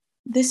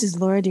This is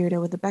Laura Dyrda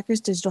with the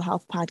Becker's Digital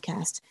Health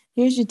Podcast.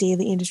 Here's your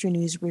daily industry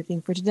news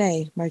briefing for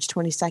today, March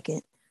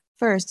 22nd.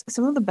 First,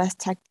 some of the best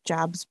tech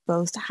jobs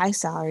boast high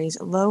salaries,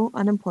 low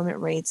unemployment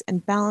rates,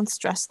 and balanced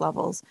stress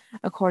levels,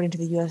 according to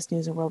the U.S.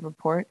 News & World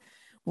Report,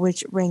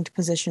 which ranked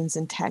positions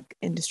in tech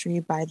industry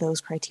by those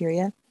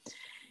criteria.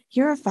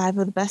 Here are 5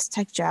 of the best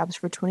tech jobs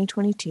for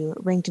 2022,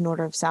 ranked in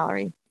order of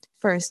salary.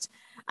 First,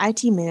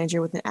 IT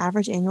manager with an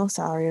average annual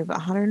salary of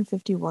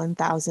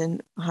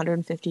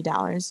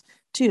 $151,150.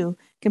 2,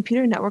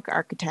 computer network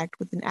architect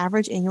with an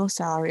average annual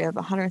salary of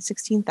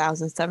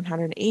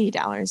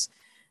 $116,780.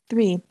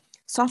 3,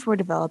 software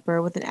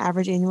developer with an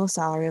average annual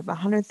salary of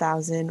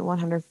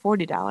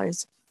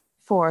 $100,140.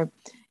 4,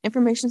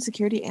 information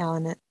security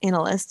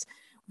analyst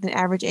with an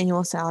average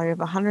annual salary of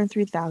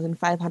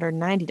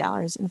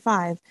 $103,590. And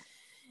 5,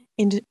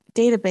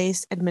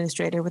 database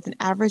administrator with an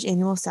average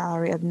annual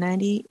salary of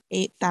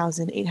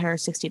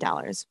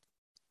 $98,860.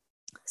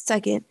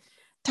 Second,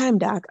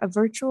 TimeDoc, a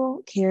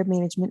virtual care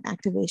management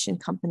activation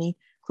company,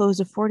 closed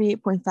with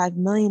 $48.5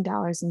 million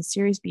in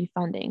Series B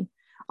funding.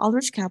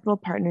 Aldrich Capital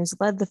Partners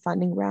led the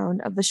funding round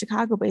of the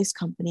Chicago-based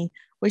company,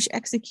 which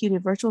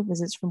executed virtual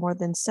visits for more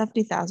than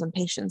 70,000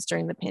 patients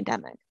during the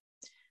pandemic.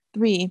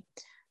 3,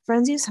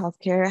 Fresenius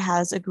Healthcare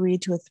has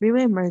agreed to a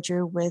 3-way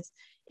merger with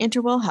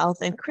Interwell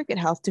Health and Cricket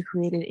Health to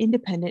create an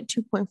independent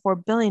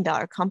 $2.4 billion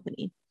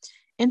company.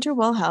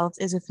 Interwell Health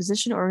is a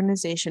physician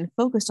organization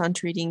focused on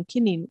treating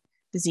kidney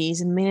disease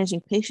and managing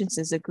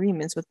patients'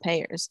 agreements with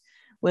payers,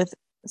 with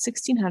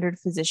 1,600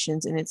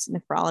 physicians in its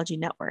nephrology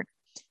network.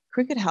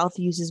 Cricket Health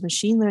uses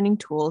machine learning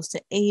tools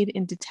to aid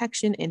in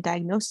detection and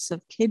diagnosis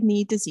of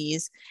kidney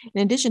disease,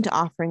 in addition to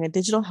offering a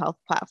digital health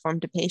platform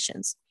to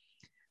patients.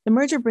 The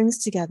merger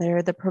brings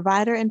together the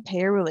provider and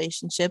payer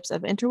relationships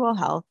of Interwell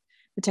Health,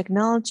 the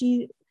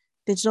technology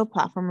digital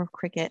platform of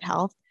Cricket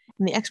Health,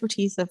 and the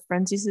expertise of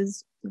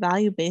Fresenius'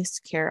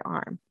 value-based care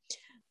arm.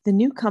 The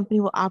new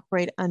company will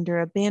operate under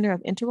a banner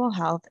of Interwell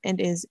Health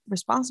and is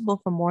responsible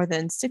for more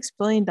than $6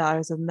 billion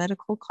of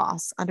medical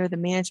costs under the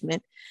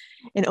management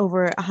and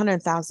over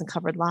 100,000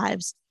 covered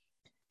lives.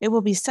 It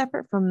will be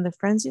separate from the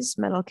Fresenius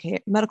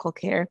Medical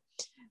Care,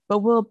 but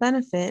will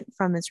benefit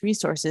from its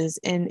resources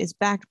and is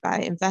backed by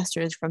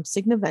investors from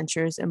Cigna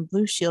Ventures and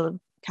Blue Shield of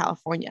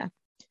California.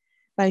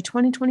 By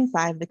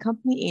 2025, the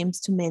company aims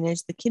to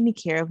manage the kidney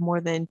care of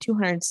more than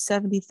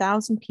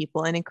 270,000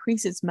 people and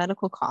increase its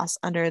medical costs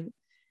under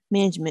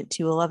management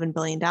to $11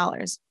 billion.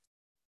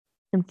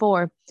 And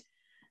 4,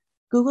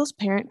 Google's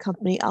parent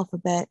company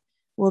Alphabet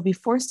will be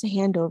forced to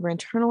hand over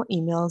internal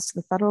emails to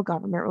the federal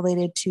government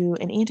related to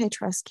an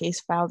antitrust case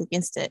filed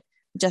against it,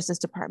 the Justice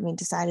Department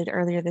decided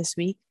earlier this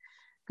week.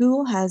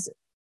 Google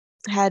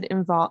had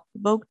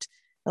invoked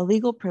a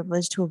legal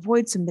privilege to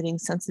avoid submitting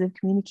sensitive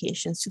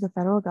communications to the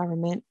federal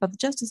government, but the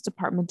Justice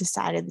Department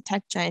decided the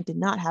tech giant did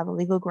not have a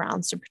legal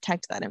grounds to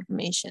protect that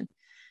information.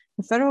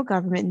 The federal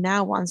government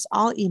now wants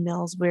all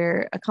emails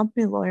where a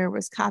company lawyer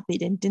was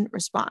copied and didn't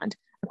respond,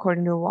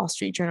 according to a Wall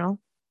Street Journal.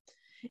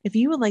 If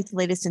you would like the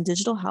latest in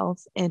digital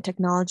health and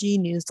technology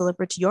news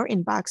delivered to your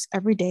inbox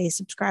every day,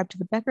 subscribe to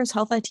the Becker's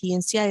Health IT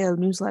and CIO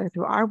newsletter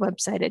through our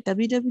website at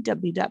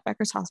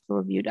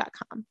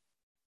www.beckershospitalreview.com.